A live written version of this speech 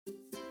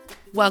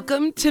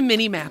Welcome to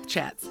Mini Math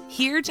Chats,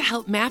 here to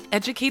help math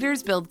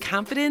educators build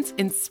confidence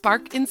and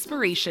spark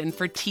inspiration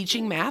for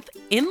teaching math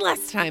in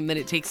less time than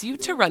it takes you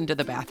to run to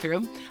the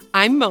bathroom.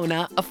 I'm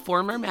Mona, a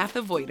former math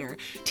avoider,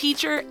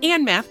 teacher,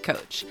 and math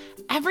coach.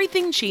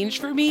 Everything changed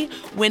for me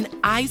when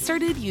I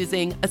started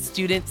using a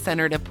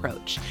student-centered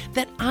approach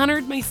that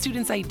honored my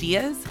students'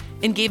 ideas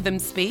and gave them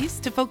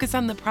space to focus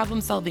on the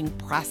problem-solving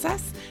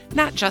process,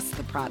 not just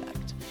the product.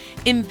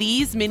 In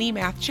these mini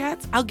math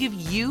chats, I'll give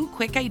you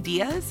quick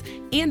ideas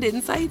and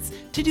insights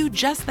to do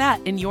just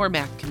that in your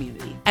math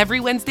community. Every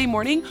Wednesday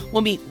morning,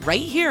 we'll meet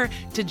right here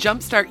to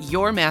jumpstart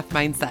your math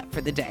mindset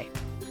for the day.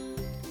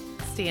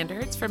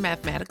 Standards for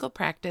mathematical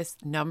practice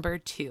number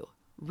 2.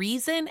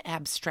 Reason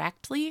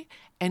abstractly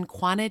and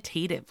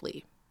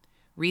quantitatively.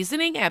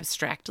 Reasoning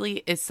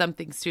abstractly is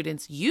something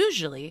students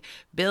usually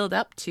build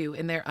up to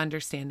in their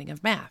understanding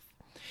of math.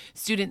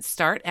 Students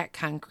start at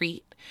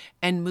concrete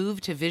and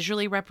move to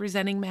visually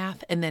representing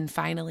math and then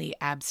finally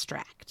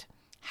abstract.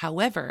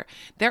 However,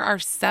 there are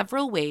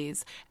several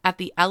ways at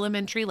the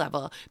elementary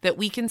level that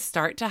we can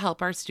start to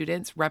help our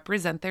students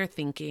represent their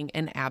thinking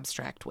in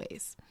abstract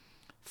ways.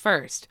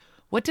 First,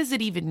 what does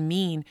it even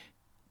mean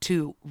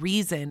to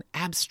reason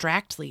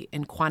abstractly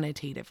and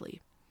quantitatively?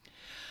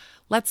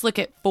 Let's look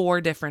at 4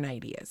 different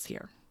ideas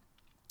here.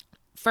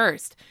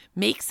 First,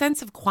 make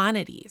sense of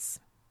quantities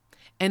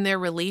and their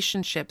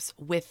relationships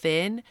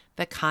within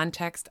the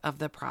context of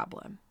the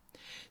problem.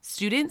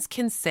 Students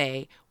can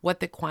say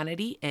what the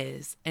quantity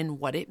is and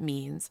what it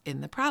means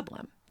in the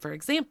problem. For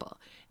example,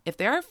 if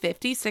there are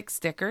 56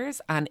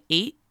 stickers on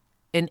 8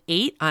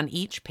 on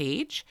each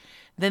page,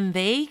 then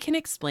they can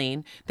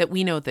explain that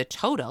we know the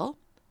total,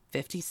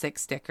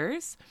 56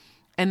 stickers,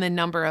 and the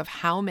number of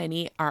how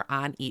many are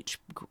on each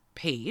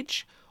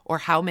page, or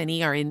how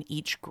many are in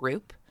each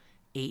group,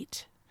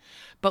 8.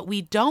 But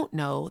we don't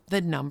know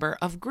the number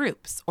of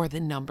groups or the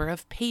number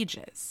of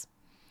pages.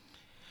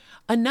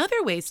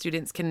 Another way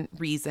students can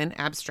reason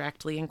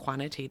abstractly and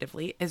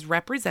quantitatively is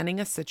representing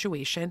a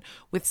situation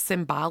with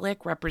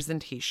symbolic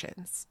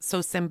representations.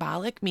 So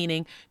symbolic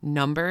meaning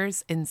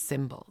numbers and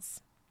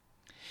symbols.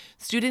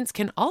 Students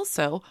can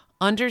also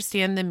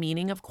understand the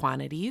meaning of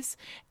quantities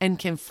and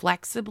can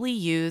flexibly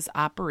use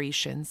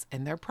operations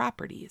and their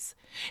properties.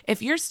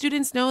 If your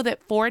students know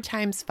that 4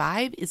 times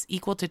 5 is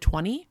equal to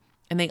 20,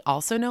 and they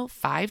also know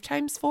 5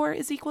 times 4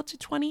 is equal to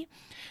 20,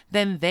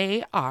 then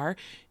they are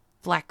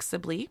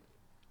flexibly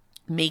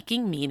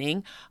making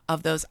meaning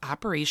of those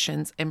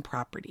operations and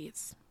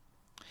properties.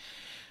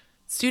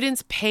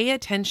 Students pay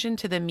attention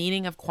to the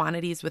meaning of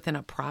quantities within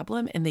a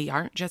problem, and they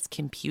aren't just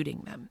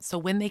computing them. So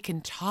when they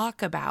can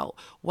talk about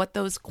what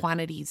those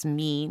quantities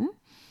mean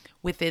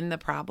within the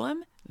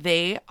problem,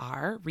 they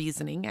are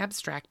reasoning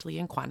abstractly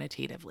and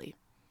quantitatively.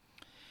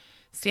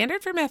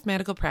 Standard for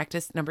mathematical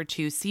practice number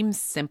 2 seems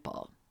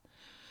simple,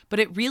 but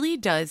it really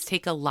does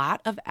take a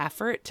lot of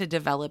effort to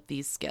develop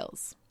these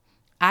skills.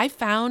 I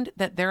found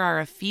that there are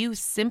a few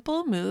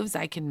simple moves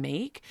I can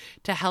make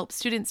to help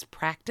students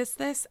practice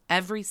this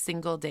every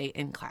single day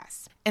in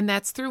class. And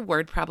that's through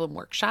Word Problem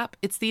Workshop.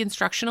 It's the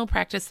instructional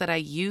practice that I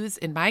use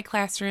in my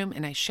classroom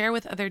and I share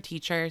with other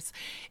teachers.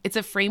 It's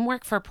a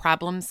framework for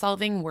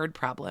problem-solving word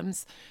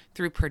problems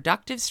through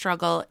productive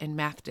struggle and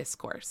math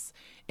discourse.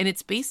 And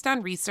it's based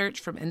on research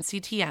from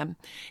NCTM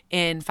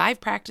in 5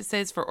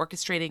 practices for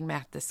orchestrating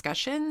math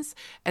discussions,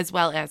 as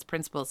well as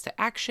principles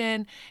to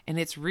action, and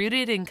it's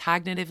rooted in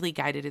cognitively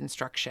guided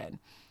instruction.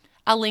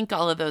 I'll link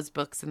all of those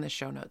books in the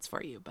show notes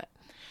for you, but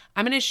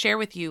I'm going to share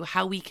with you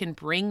how we can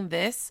bring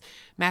this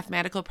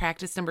mathematical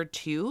practice number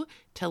 2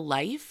 to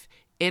life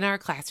in our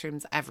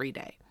classrooms every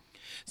day.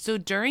 So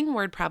during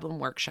Word Problem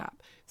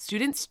Workshop,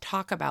 students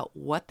talk about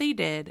what they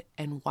did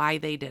and why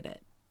they did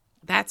it.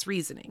 That's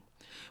reasoning.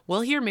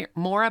 We'll hear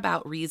more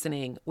about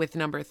reasoning with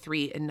number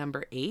 3 and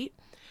number 8.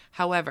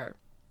 However,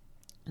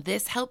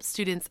 this helps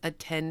students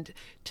attend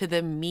to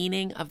the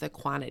meaning of the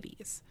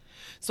quantities.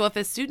 So if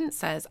a student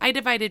says, I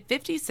divided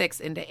 56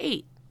 into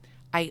 8,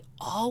 I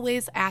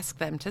always ask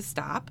them to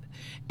stop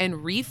and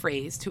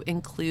rephrase to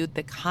include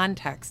the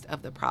context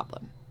of the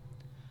problem.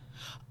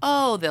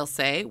 Oh, they'll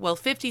say, well,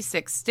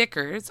 56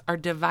 stickers are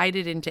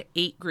divided into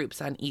 8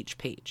 groups on each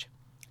page.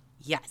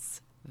 Yes,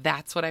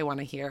 that's what I want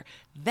to hear.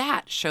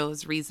 That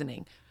shows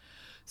reasoning.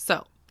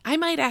 So I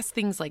might ask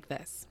things like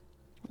this.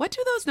 What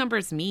do those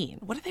numbers mean?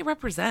 What do they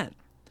represent?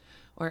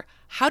 Or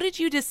how did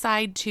you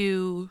decide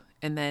to,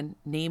 and then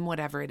name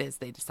whatever it is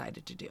they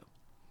decided to do.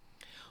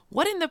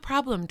 What in the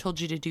problem told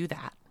you to do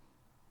that?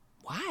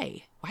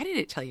 Why? Why did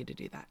it tell you to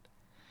do that?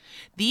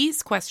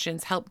 These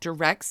questions help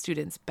direct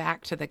students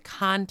back to the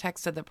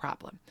context of the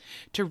problem,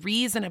 to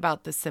reason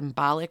about the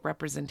symbolic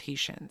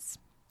representations,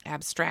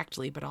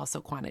 abstractly but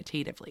also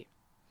quantitatively.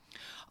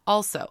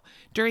 Also,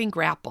 during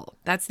Grapple,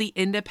 that's the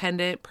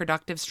independent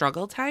productive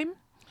struggle time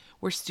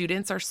where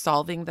students are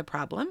solving the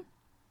problem.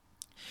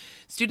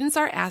 Students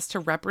are asked to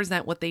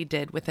represent what they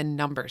did with a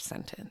number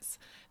sentence,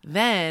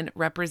 then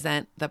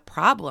represent the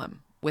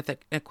problem with an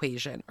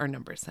equation or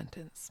number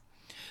sentence.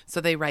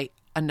 So they write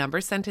a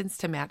number sentence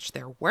to match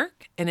their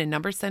work and a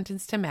number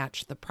sentence to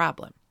match the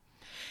problem.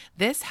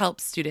 This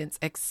helps students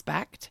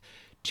expect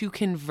to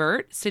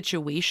convert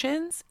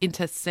situations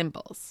into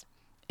symbols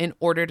in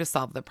order to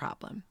solve the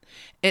problem.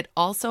 It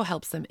also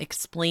helps them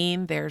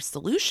explain their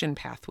solution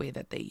pathway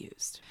that they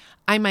used.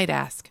 I might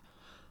ask,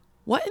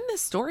 what in the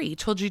story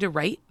told you to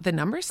write the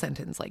number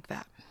sentence like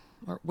that?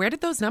 Or where did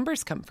those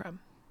numbers come from?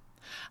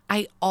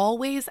 I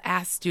always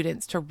ask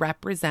students to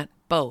represent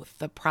both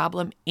the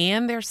problem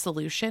and their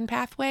solution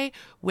pathway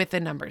with a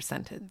number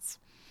sentence.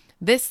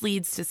 This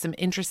leads to some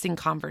interesting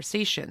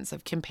conversations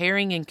of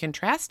comparing and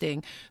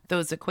contrasting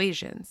those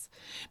equations,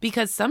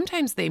 because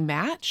sometimes they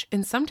match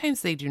and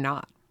sometimes they do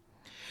not.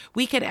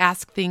 We could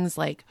ask things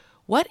like,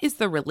 what is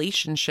the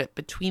relationship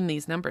between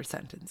these number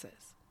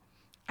sentences?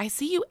 I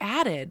see you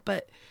added,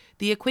 but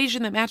the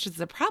equation that matches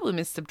the problem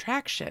is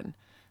subtraction.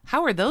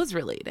 How are those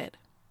related?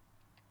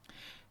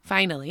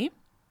 Finally,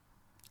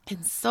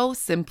 and so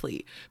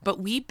simply, but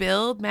we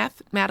build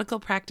mathematical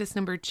practice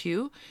number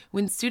 2,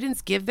 when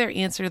students give their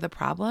answer to the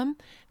problem,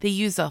 they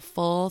use a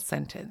full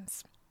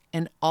sentence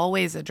and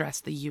always address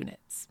the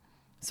units.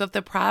 So if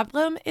the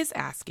problem is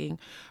asking,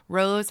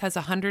 Rose has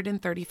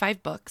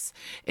 135 books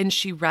and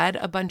she read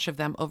a bunch of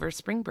them over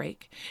spring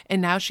break,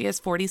 and now she has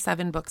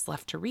 47 books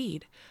left to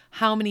read,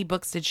 how many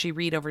books did she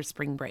read over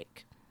spring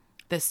break?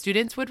 The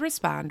students would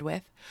respond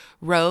with,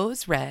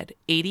 Rose read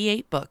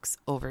 88 books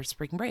over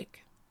spring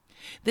break.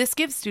 This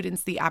gives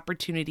students the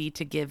opportunity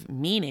to give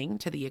meaning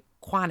to the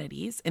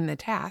quantities in the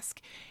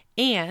task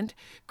and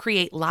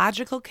create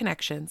logical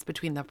connections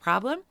between the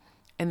problem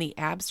and the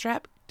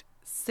abstract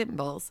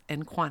symbols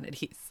and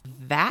quantities.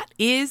 That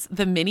is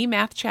the mini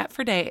math chat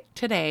for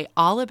today,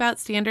 all about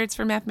standards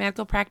for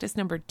mathematical practice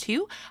number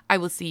 2. I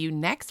will see you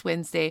next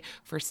Wednesday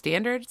for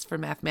standards for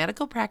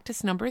mathematical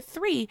practice number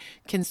 3,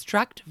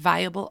 construct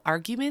viable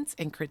arguments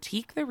and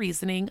critique the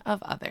reasoning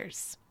of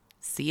others.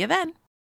 See you then.